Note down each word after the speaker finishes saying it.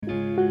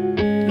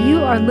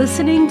are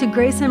listening to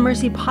Grace and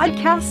Mercy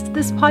Podcast.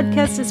 This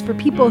podcast is for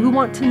people who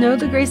want to know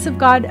the grace of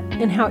God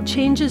and how it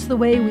changes the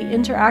way we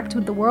interact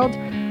with the world.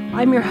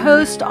 I'm your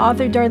host,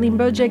 author Darlene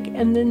Bojic,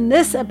 and in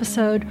this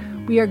episode,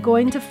 we are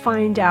going to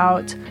find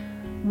out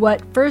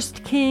what 1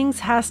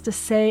 Kings has to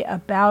say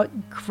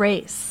about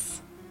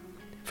grace.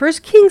 1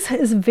 Kings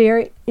is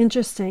very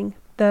interesting.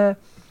 The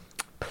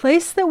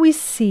place that we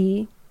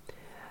see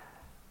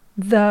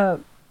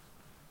the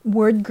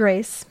word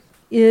grace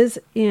is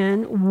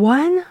in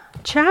one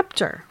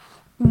chapter.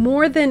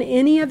 More than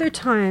any other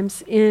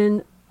times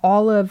in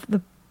all of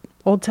the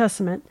Old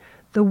Testament,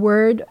 the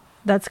word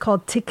that's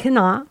called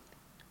tikkana,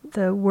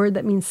 the word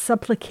that means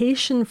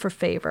supplication for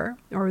favor,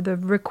 or the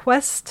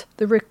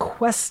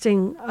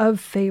requesting of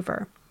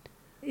favor,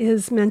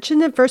 is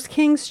mentioned in 1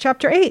 Kings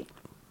chapter 8.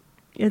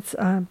 It's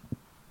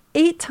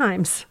 8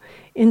 times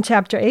in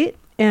chapter 8,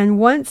 and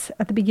once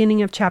at the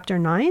beginning of chapter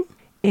 9,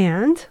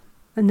 and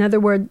another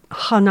word,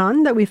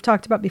 hanan, that we've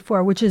talked about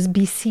before, which is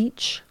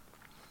beseech,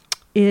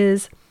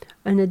 is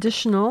an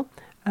additional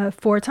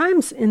 4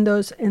 times in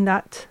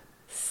that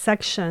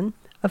section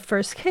of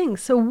 1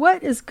 Kings. So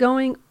what is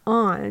going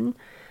on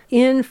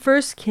in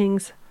 1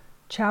 Kings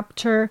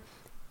chapter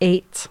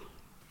 8?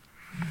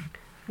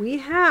 We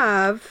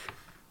have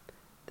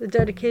the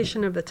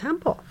dedication of the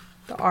temple.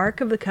 The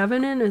Ark of the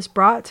Covenant is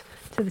brought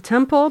to the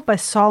temple by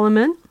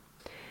Solomon,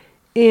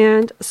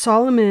 and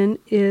Solomon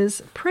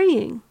is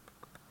praying.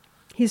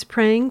 He's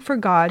praying for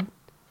God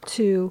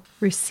to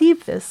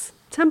receive this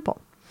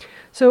temple.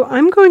 So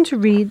I'm going to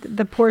read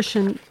the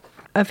portion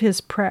of his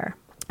prayer,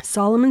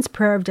 Solomon's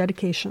prayer of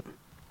dedication.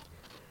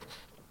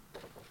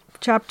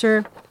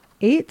 Chapter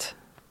 8,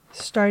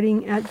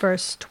 starting at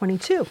verse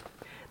 22.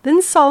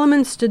 Then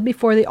Solomon stood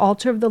before the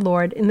altar of the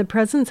Lord in the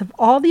presence of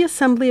all the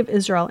assembly of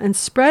Israel and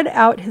spread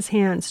out his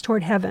hands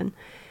toward heaven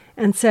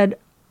and said,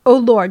 O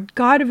Lord,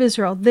 God of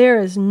Israel, there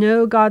is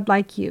no God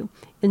like you,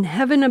 in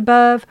heaven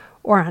above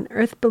or on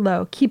earth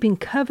below, keeping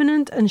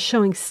covenant and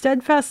showing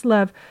steadfast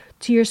love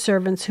to your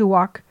servants who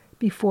walk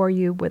before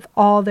you with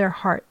all their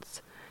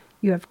hearts.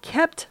 You have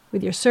kept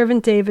with your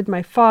servant David,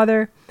 my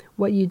father,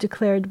 what you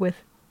declared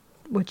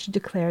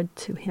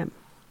to him.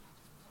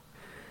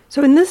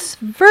 So in this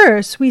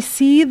verse, we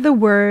see the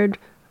word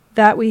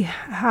that we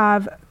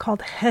have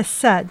called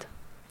hesed.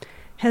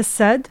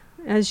 Hesed,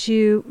 as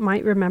you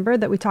might remember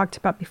that we talked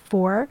about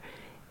before,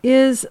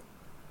 is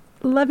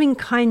loving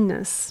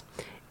kindness.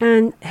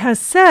 And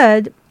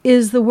hesed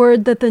is the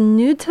word that the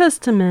New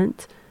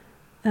Testament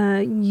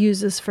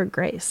uses for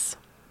grace.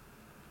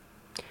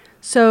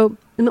 So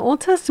in the Old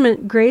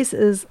Testament, grace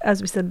is,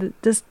 as we said,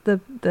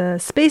 the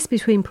space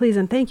between please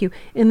and thank you.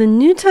 In the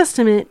New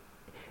Testament,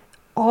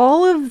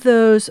 all of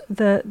those,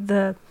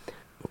 the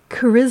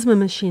charisma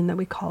machine that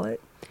we call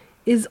it,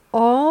 is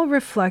all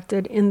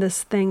reflected in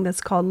this thing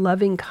that's called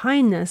loving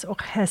kindness, or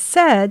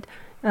hesed,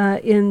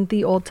 in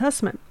the Old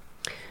Testament.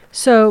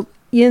 So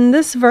in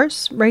this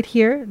verse right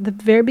here, the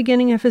very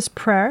beginning of his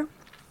prayer,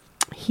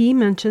 he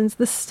mentions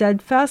the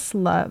steadfast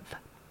love.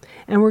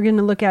 And we're going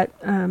to look at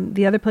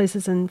the other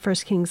places in 1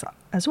 Kings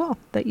as well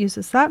that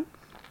uses that.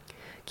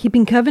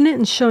 Keeping covenant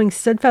and showing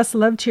steadfast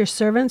love to your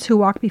servants who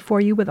walk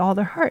before you with all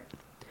their heart.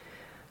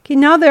 Okay,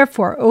 now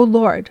therefore, O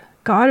Lord,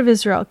 God of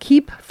Israel,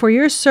 keep for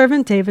your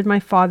servant David, my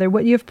father,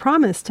 what you have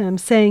promised him,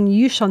 saying,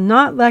 you shall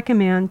not lack a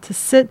man to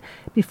sit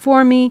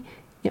before me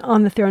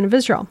on the throne of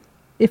Israel.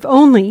 If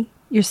only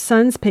your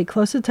sons pay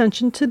close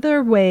attention to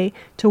their way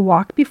to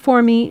walk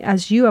before me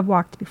as you have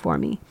walked before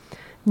me.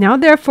 Now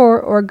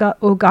therefore,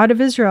 O God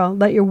of Israel,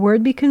 let your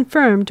word be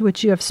confirmed,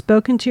 which you have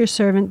spoken to your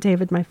servant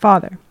David my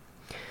father.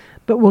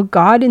 But will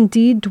God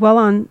indeed dwell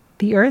on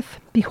the earth?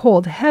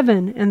 Behold,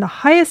 heaven and the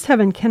highest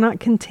heaven cannot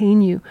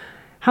contain you.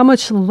 How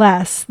much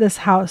less this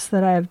house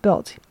that I have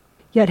built?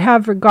 Yet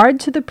have regard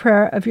to the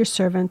prayer of your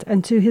servant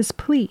and to his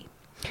plea.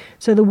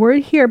 So the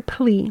word here,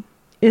 plea,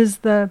 is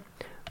the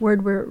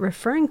word we're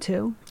referring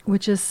to,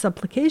 which is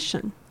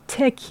supplication,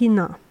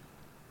 tekina.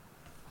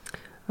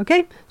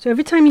 Okay, so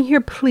every time you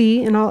hear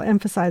plea, and I'll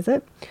emphasize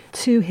it,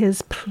 to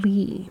his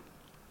plea.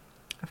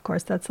 Of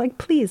course, that's like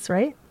please,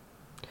 right?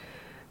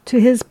 To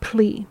his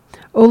plea.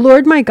 O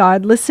Lord my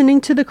God,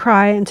 listening to the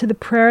cry and to the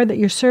prayer that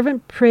your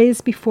servant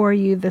prays before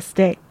you this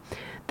day,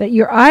 that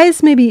your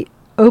eyes may be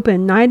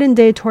open night and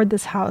day toward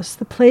this house,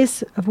 the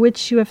place of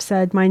which you have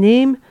said, my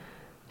name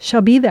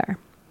shall be there,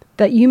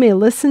 that you may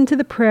listen to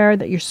the prayer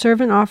that your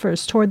servant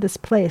offers toward this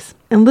place,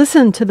 and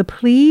listen to the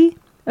plea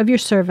of your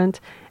servant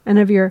and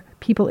of your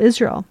people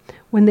Israel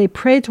when they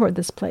pray toward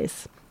this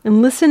place,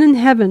 and listen in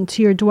heaven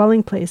to your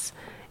dwelling place,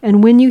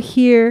 and when you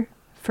hear,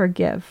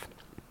 forgive.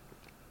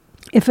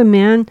 If a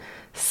man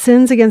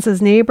sins against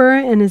his neighbor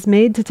and is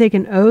made to take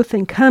an oath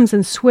and comes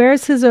and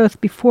swears his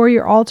oath before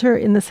your altar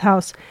in this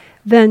house,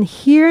 then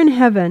hear in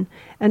heaven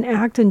and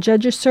act and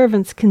judge your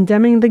servants,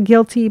 condemning the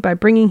guilty by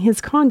bringing his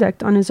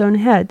conduct on his own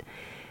head,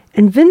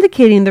 and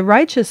vindicating the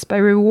righteous by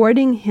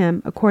rewarding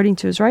him according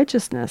to his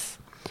righteousness.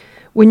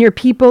 When your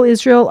people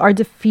Israel are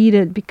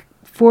defeated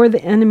before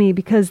the enemy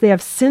because they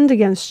have sinned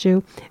against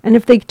you, and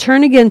if they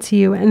turn again to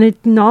you and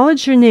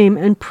acknowledge your name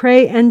and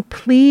pray and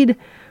plead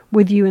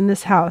with you in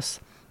this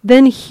house,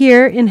 then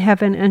hear in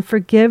heaven and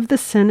forgive the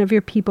sin of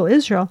your people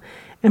Israel,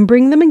 and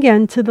bring them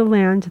again to the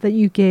land that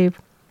you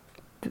gave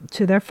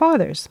to their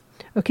fathers.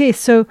 Okay,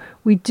 so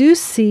we do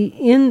see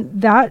in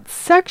that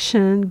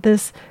section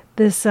this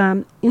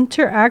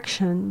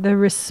interaction, the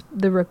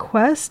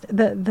request,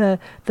 the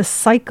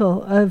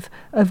cycle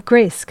of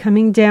grace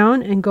coming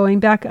down and going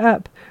back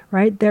up.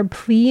 Right? They're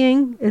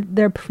pleading.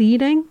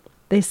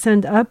 They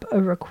send up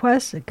a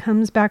request. It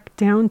comes back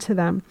down to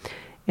them,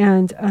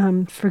 and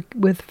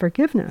with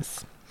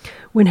forgiveness.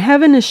 When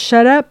heaven is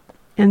shut up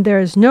and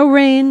there is no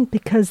rain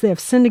because they have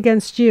sinned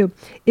against you,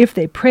 if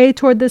they pray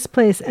toward this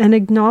place and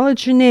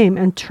acknowledge your name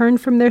and turn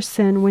from their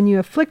sin when you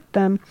afflict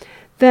them,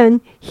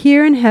 then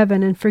hear in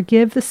heaven and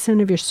forgive the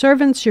sin of your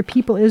servants, your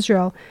people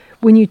Israel,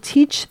 when you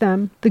teach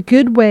them the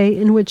good way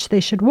in which they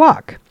should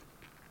walk,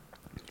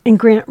 and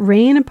grant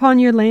rain upon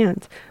your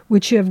land,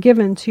 which you have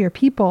given to your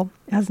people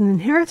as an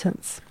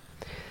inheritance.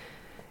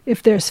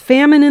 If there's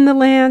famine in the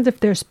land, if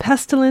there's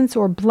pestilence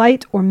or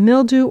blight or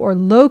mildew or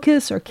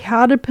locust or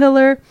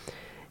caterpillar,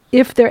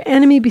 if their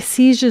enemy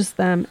besieges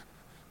them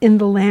in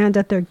the land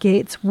at their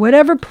gates,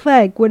 whatever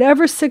plague,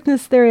 whatever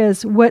sickness there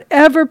is,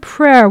 whatever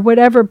prayer,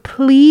 whatever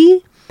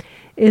plea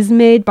is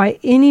made by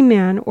any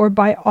man or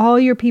by all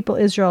your people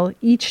Israel,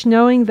 each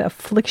knowing the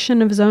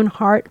affliction of his own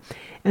heart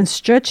and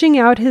stretching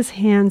out his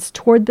hands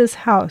toward this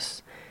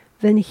house,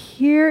 then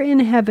hear in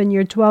heaven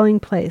your dwelling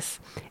place,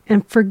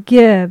 and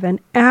forgive and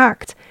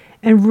act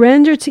and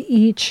render to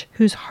each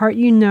whose heart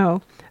you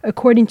know,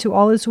 according to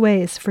all his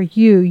ways. For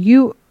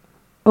you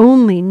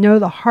only know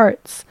the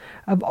hearts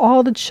of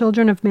all the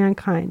children of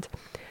mankind,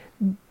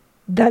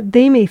 that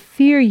they may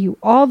fear you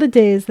all the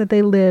days that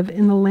they live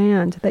in the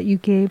land that you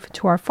gave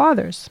to our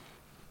fathers.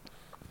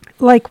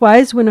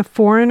 Likewise, when a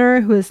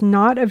foreigner who is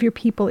not of your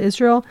people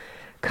Israel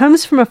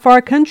comes from a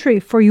far country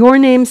for your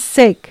name's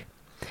sake,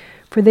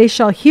 for they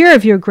shall hear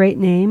of your great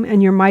name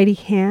and your mighty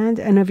hand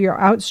and of your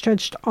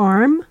outstretched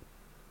arm.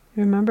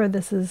 Remember,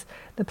 this is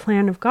the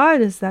plan of God,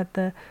 is that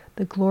the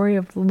glory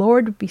of the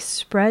Lord would be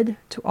spread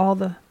to all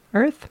the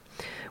earth.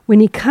 When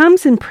he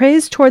comes and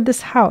prays toward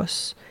this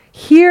house,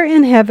 hear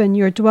in heaven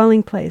your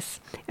dwelling place,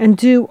 and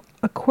do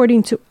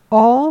according to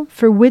all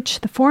for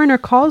which the foreigner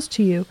calls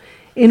to you,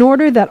 in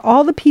order that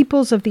all the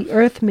peoples of the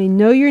earth may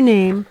know your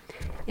name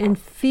and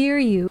fear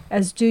you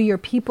as do your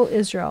people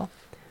Israel,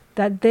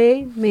 that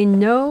they may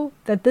know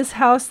that this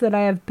house that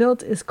I have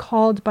built is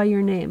called by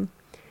your name.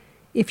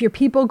 If your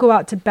people go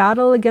out to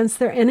battle against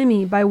their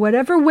enemy by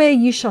whatever way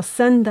you shall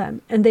send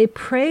them, and they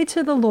pray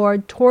to the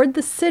Lord toward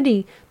the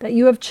city that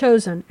you have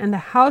chosen and the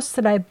house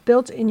that I have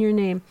built in your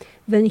name,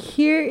 then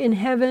hear in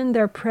heaven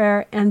their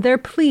prayer and their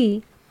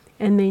plea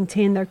and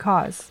maintain their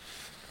cause.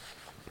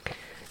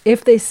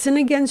 If they sin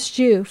against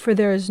you, for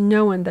there is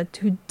no one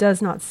who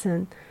does not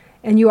sin,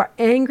 and you are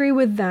angry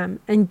with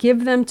them and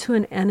give them to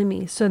an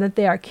enemy, so that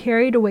they are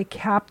carried away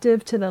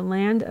captive to the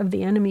land of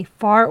the enemy,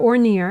 far or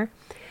near,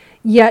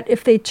 yet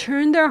if they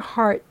turn their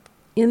heart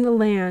in the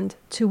land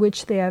to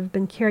which they have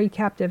been carried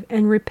captive,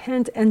 and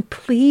repent and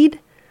plead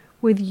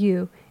with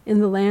you in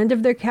the land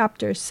of their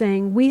captors,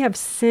 saying, we have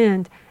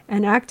sinned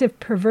and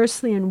acted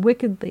perversely and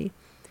wickedly,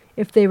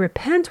 if they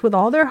repent with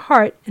all their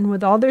heart and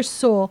with all their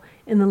soul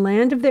in the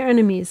land of their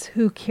enemies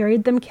who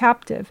carried them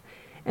captive,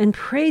 and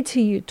pray to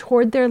you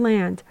toward their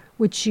land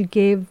which you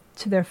gave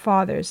to their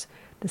fathers,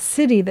 the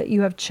city that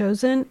you have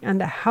chosen,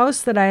 and the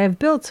house that I have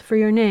built for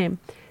your name,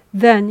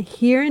 then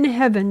hear in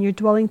heaven your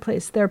dwelling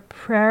place their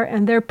prayer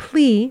and their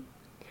plea,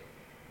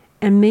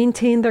 and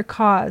maintain their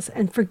cause,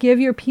 and forgive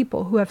your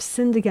people who have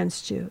sinned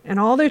against you, and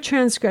all their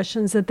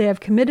transgressions that they have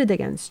committed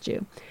against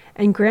you,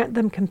 and grant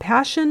them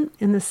compassion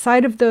in the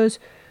sight of those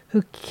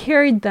who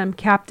carried them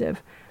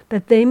captive,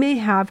 that they may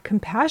have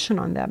compassion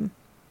on them.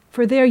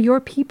 For they are your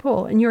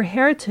people and your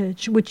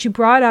heritage, which you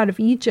brought out of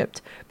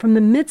Egypt from the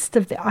midst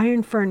of the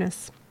iron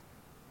furnace.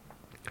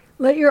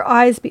 Let your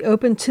eyes be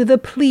open to the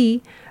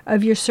plea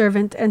of your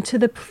servant and to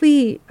the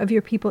plea of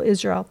your people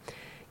Israel,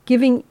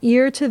 giving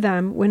ear to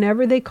them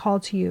whenever they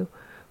call to you.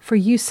 For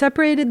you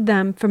separated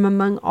them from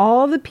among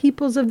all the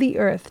peoples of the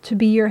earth to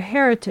be your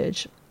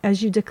heritage,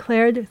 as you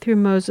declared through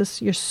Moses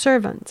your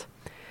servant,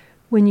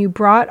 when you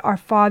brought our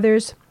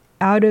fathers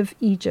out of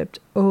Egypt,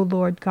 O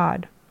Lord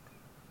God.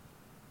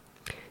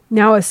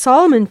 Now as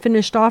Solomon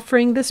finished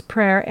offering this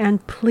prayer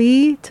and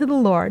plea to the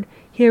Lord,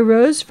 he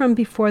arose from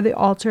before the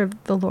altar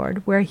of the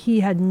Lord, where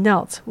he had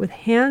knelt with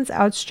hands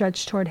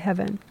outstretched toward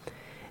heaven.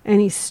 And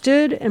he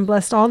stood and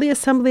blessed all the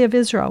assembly of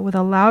Israel with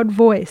a loud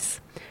voice,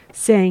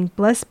 saying,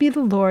 Blessed be the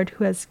Lord,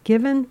 who has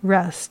given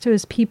rest to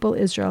his people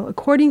Israel,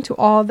 according to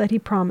all that he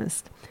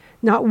promised.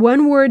 Not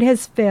one word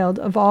has failed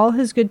of all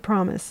his good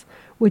promise,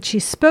 which he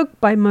spoke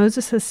by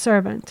Moses his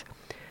servant.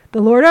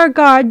 The Lord our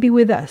God be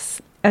with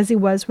us, as he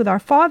was with our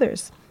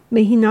fathers.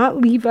 May he not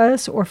leave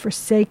us or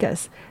forsake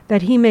us,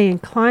 that he may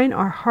incline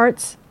our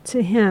hearts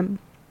to him,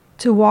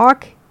 to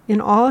walk in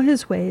all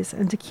his ways,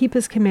 and to keep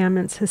his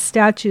commandments, his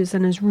statutes,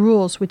 and his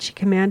rules, which he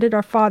commanded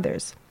our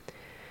fathers.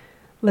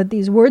 Let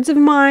these words of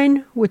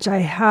mine, which I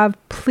have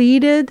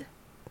pleaded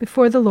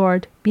before the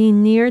Lord, be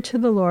near to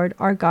the Lord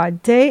our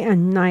God day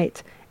and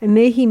night, and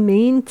may he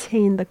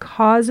maintain the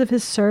cause of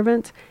his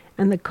servant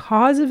and the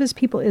cause of his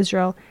people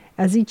Israel,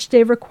 as each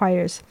day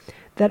requires,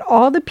 that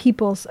all the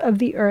peoples of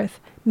the earth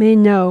may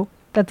know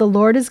that the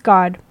Lord is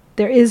God,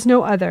 there is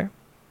no other.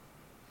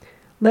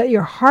 Let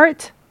your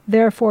heart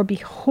therefore be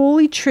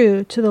wholly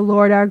true to the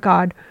Lord our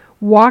God,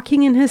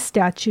 walking in his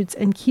statutes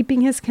and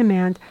keeping his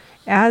command,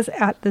 as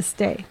at this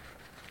day.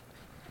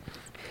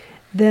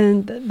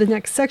 Then the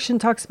next section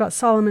talks about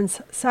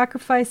Solomon's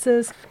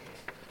sacrifices.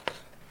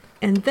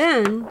 And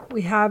then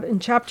we have in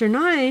chapter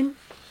 9,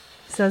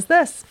 says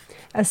this: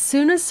 As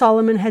soon as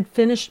Solomon had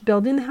finished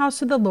building the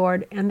house of the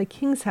Lord and the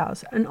king's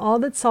house, and all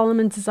that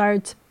Solomon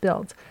desired to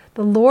build,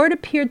 the Lord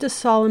appeared to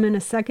Solomon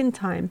a second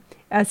time,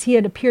 as he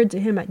had appeared to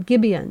him at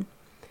Gibeon.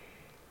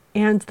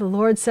 And the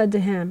Lord said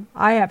to him,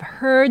 I have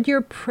heard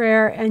your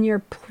prayer and your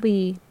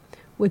plea,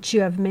 which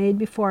you have made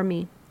before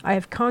me. I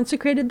have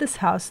consecrated this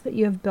house that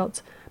you have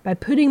built by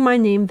putting my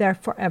name there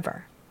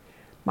forever.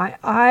 My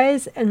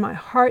eyes and my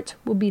heart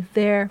will be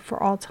there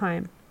for all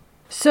time.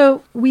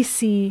 So we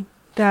see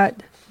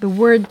that the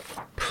word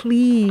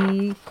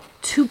plea,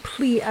 to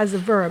plea as a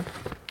verb,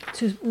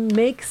 to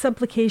make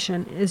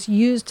supplication, is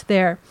used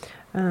there.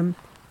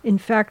 In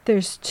fact,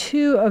 there's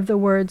two of the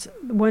words.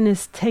 One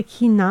is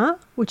tekina,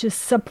 which is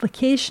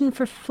supplication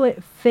for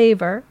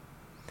favor,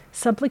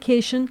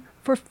 supplication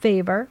for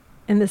favor.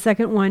 And the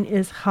second one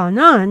is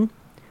hanan,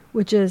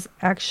 which is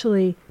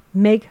actually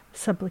make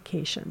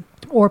supplication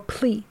or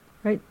plea,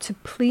 right? To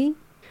plea.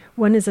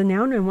 One is a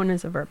noun and one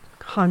is a verb.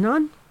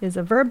 Hanan is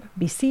a verb,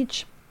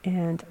 beseech,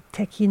 and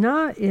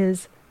tekina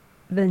is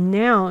the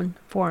noun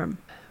form.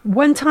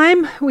 One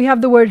time we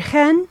have the word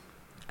hen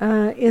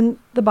in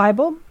the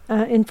Bible,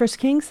 in 1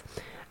 Kings.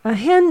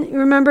 Hen,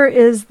 remember,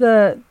 is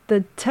the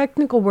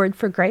technical word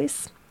for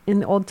grace in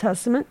the Old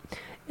Testament.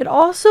 It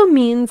also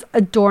means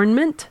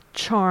adornment,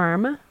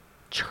 charm,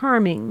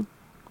 charming,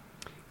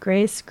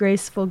 grace,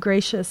 graceful,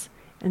 gracious,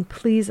 and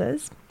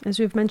pleases, as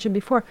we've mentioned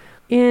before.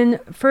 In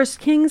 1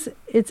 Kings,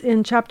 it's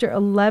in chapter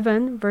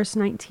 11, verse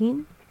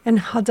 19. And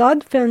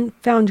Hadad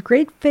found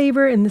great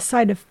favor in the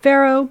sight of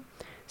Pharaoh,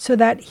 so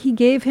that he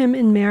gave him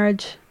in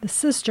marriage the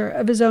sister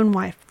of his own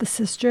wife, the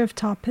sister of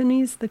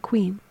Tahpenes, the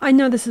queen. I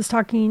know this is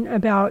talking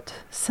about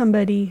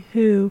somebody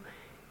who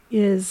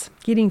is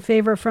getting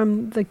favor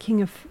from the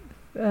king of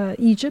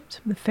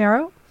Egypt, the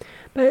Pharaoh.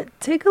 But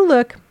take a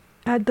look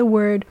at the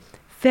word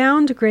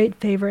found great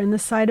favor in the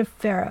sight of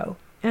Pharaoh,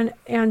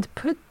 and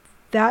put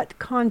that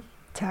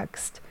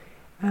context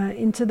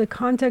into the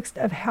context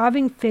of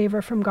having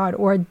favor from God,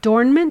 or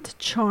adornment,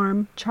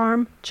 charm,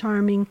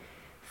 charming,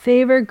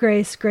 favor,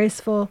 grace,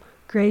 graceful,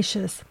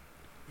 gracious,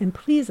 and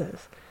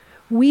pleases.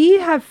 We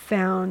have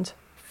found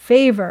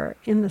favor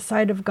in the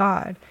sight of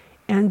God,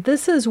 and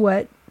this is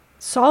what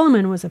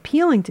Solomon was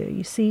appealing to.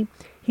 You see,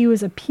 he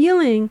was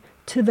appealing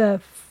to the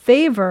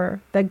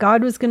favor that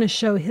God was going to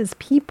show his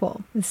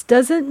people. This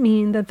doesn't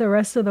mean that the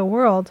rest of the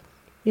world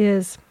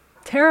is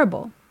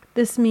terrible.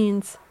 This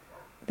means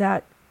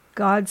that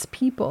God's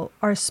people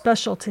are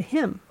special to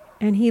him,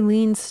 and he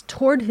leans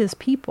toward his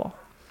people.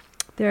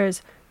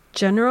 There's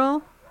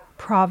general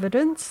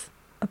providence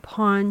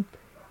upon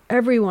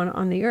everyone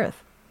on the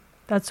earth.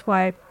 That's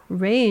why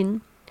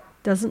rain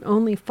doesn't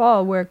only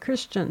fall where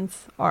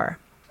Christians are.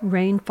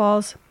 Rain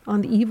falls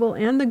on the evil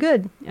and the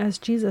good, as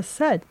Jesus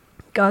said.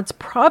 God's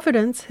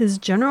providence, his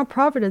general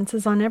providence,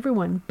 is on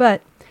everyone,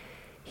 but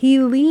he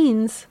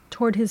leans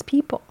toward his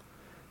people.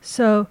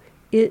 So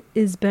it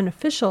is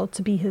beneficial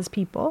to be his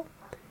people.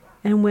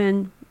 And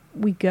when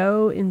we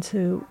go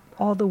into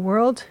all the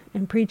world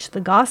and preach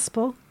the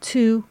gospel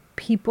to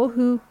people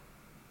who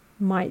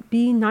might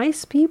be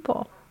nice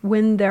people,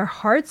 when their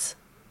hearts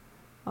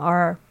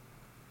are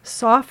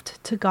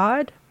soft to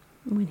God,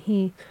 when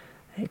he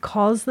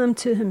calls them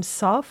to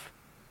himself,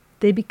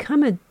 they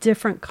become a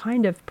different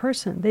kind of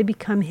person. They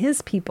become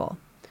his people.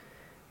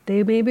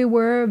 They maybe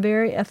were a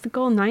very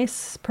ethical,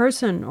 nice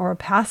person, or a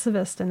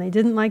pacifist, and they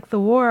didn't like the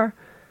war,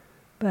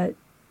 but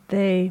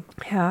they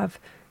have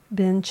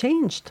been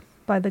changed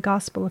by the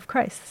gospel of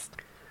Christ.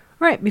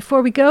 All right,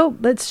 before we go,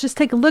 let's just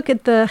take a look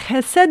at the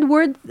Chesed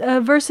word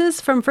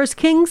verses from 1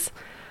 Kings.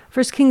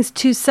 1 Kings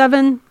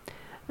 2:7.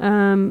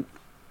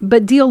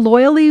 But deal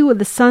loyally with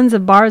the sons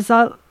of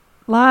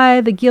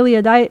Barzillai the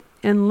Gileadite,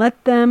 and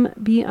let them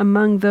be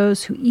among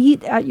those who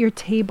eat at your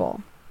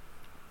table.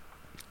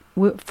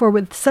 For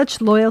with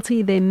such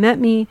loyalty they met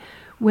me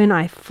when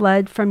I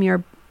fled from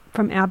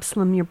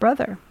Absalom your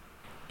brother.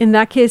 In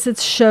that case,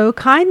 it's show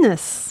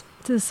kindness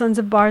to the sons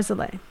of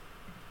Barzillai.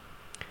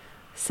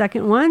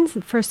 Second one,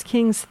 1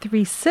 Kings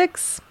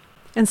 3:6.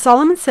 And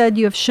Solomon said,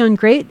 you have shown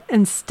great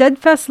and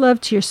steadfast love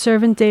to your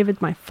servant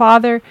David, my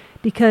father,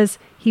 because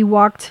he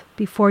walked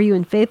before you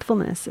in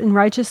faithfulness, in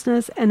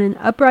righteousness, and in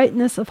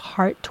uprightness of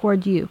heart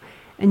toward you.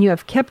 And you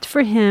have kept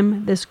for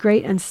him this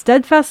great and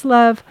steadfast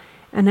love,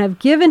 and have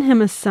given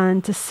him a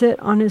son to sit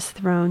on his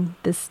throne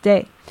this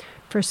day.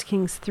 1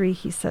 Kings 3,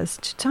 he says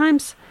 2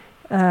 times,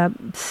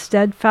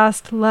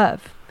 steadfast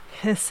love.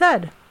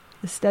 Hesed,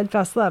 the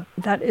steadfast love.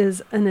 That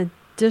is an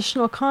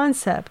additional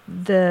concept.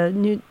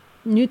 The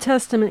New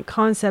Testament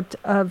concept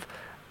of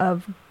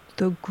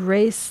the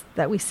grace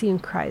that we see in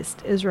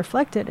Christ is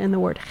reflected in the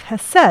word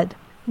Hesed.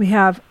 We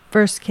have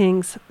 1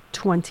 Kings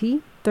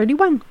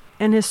 20:31.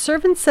 And his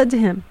servant said to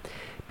him,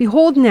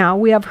 Behold, now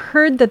we have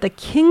heard that the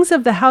kings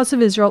of the house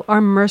of Israel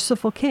are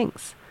merciful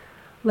kings.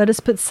 Let us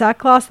put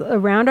sackcloth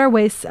around our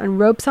waists and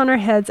ropes on our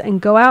heads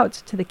and go out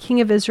to the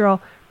king of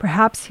Israel.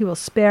 Perhaps he will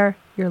spare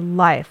your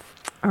life.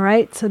 All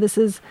right, so this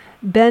is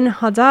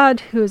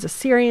Ben-Hadad, who is a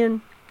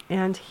Syrian,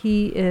 and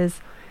he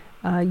is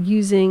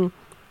using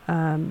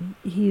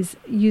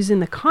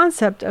the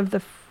concept of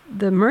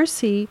the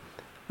mercy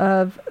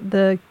of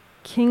the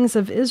kings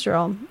of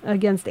Israel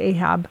against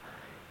Ahab.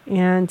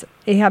 And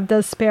Ahab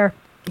does spare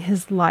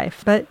his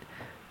life. But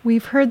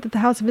we've heard that the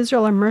house of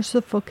Israel are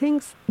merciful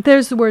kings.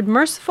 There's the word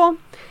merciful,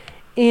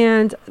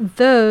 and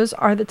those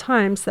are the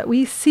times that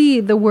we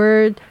see the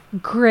word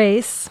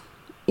grace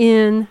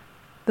in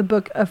the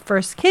book of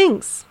 1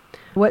 Kings.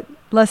 What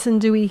lesson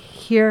do we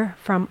hear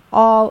from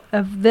all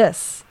of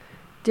this?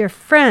 Dear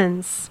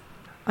friends,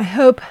 I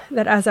hope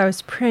that as I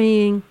was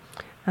praying,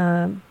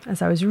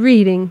 as I was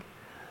reading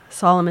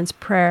Solomon's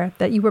prayer,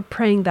 that you were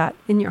praying that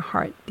in your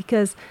heart,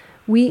 because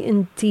we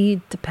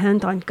indeed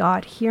depend on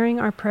God hearing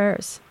our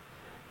prayers.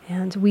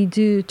 And we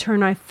do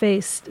turn our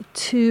face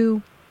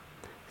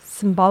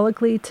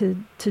symbolically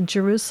to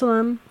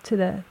Jerusalem, to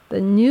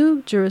the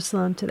new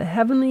Jerusalem, to the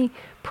heavenly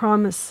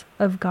promise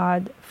of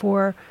God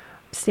for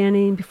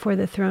standing before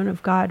the throne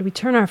of God. We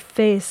turn our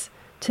face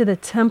to the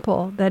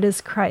temple that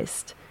is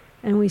Christ.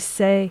 And we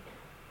say,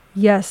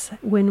 yes,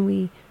 when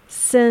we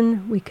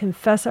sin, we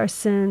confess our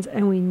sins,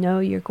 and we know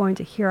you're going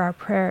to hear our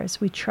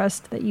prayers. We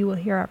trust that you will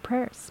hear our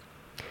prayers.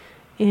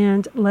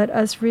 And let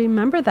us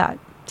remember that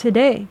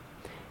today.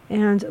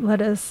 And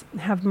let us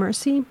have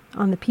mercy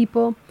on the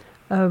people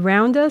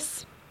around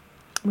us.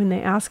 When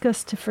they ask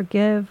us to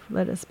forgive,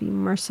 let us be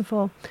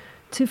merciful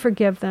to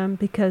forgive them,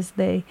 because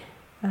they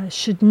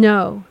should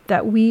know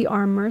that we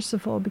are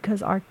merciful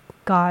because our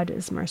God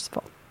is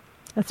merciful.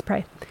 Let's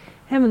pray.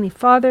 Heavenly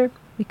Father,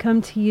 we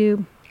come to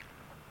you.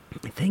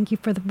 Thank you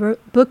for the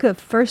book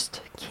of 1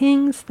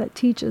 Kings that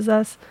teaches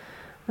us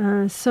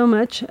so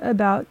much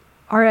about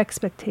our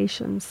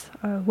expectations,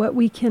 what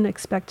we can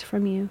expect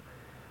from you.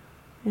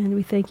 And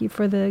we thank you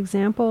for the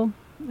example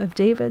of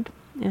David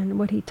and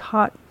what he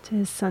taught to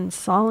his son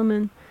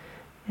Solomon.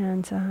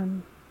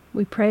 And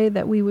we pray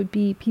that we would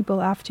be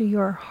people after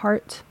your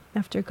heart,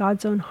 after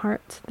God's own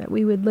heart, that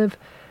we would live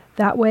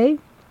that way,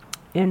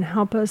 and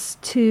help us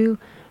to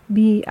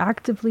be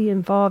actively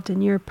involved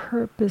in your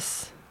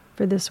purpose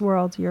for this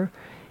world, your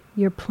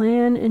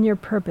plan and your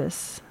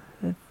purpose,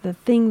 the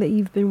thing that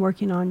you've been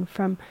working on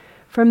from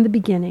the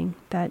beginning,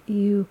 that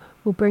you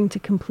will bring to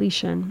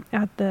completion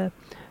at the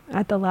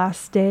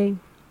last day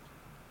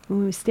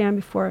when we stand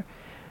before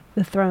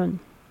the throne.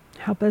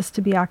 Help us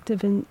to be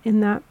active in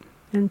that,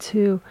 and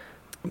to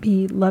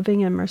be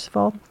loving and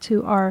merciful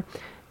to our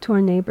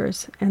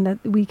neighbors, and that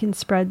we can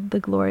spread the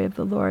glory of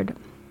the Lord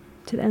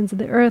to the ends of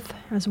the earth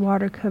as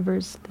water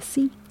covers the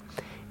sea.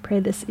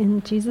 Pray this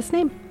in Jesus'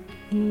 name.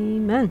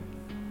 Amen.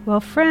 Well,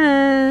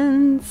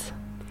 friends,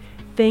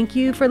 thank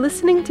you for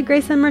listening to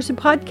Grace and Mercy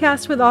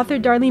Podcast with author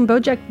Darlene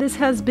Bojek. This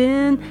has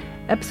been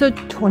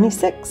episode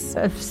 26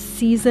 of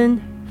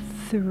season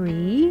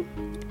 3,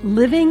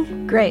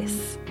 Living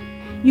Grace.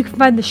 You can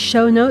find the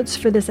show notes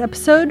for this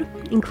episode,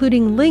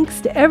 including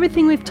links to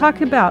everything we've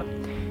talked about,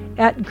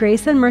 at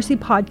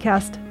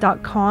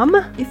graceandmercypodcast.com.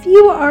 If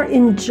you are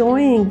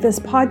enjoying this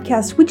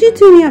podcast, would you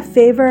do me a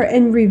favor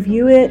and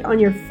review it on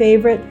your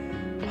favorite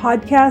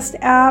podcast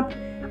app,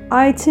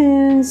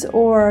 iTunes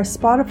or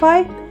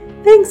Spotify?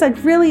 Thanks, I'd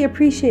really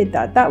appreciate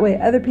that. That way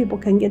other people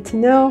can get to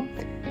know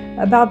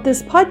about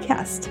this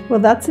podcast. Well,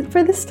 that's it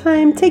for this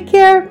time. Take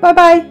care.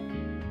 Bye-bye.